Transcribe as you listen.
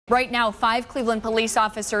Right now, 5 Cleveland police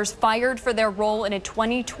officers fired for their role in a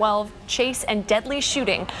 2012 chase and deadly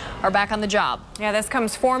shooting are back on the job. Yeah, this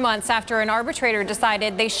comes 4 months after an arbitrator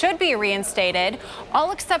decided they should be reinstated,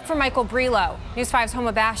 all except for Michael Brelo. News 5's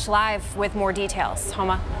Homa Bash live with more details.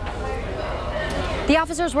 Homa. The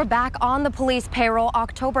officers were back on the police payroll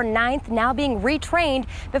October 9th, now being retrained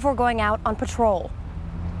before going out on patrol.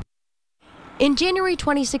 In January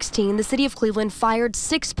 2016, the city of Cleveland fired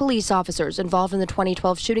 6 police officers involved in the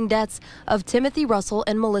 2012 shooting deaths of Timothy Russell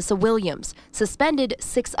and Melissa Williams, suspended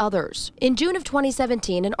 6 others. In June of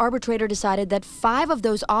 2017, an arbitrator decided that 5 of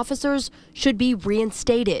those officers should be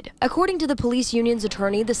reinstated. According to the police union's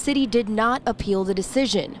attorney, the city did not appeal the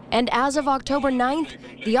decision. And as of October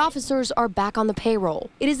 9th, the officers are back on the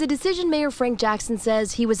payroll. It is a decision Mayor Frank Jackson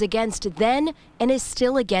says he was against then and is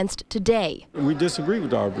still against today. We disagree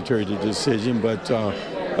with the arbitrator decision, but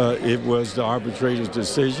it was the arbitrator's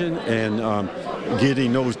decision, and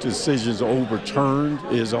getting those decisions overturned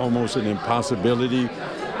is almost an impossibility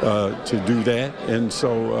to do that, and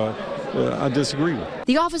so I disagree with it.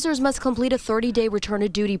 The officers must complete a 30-day return to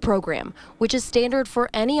duty program, which is standard for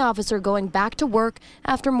any officer going back to work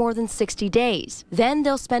after more than 60 days. Then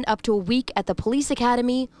they'll spend up to a week at the police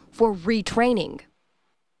academy for retraining.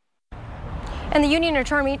 And the union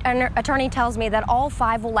attorney tells me that all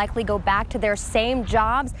 5 will likely go back to their same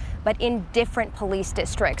jobs, but in different police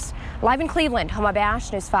districts. Live in Cleveland, Homa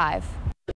Bash, News 5.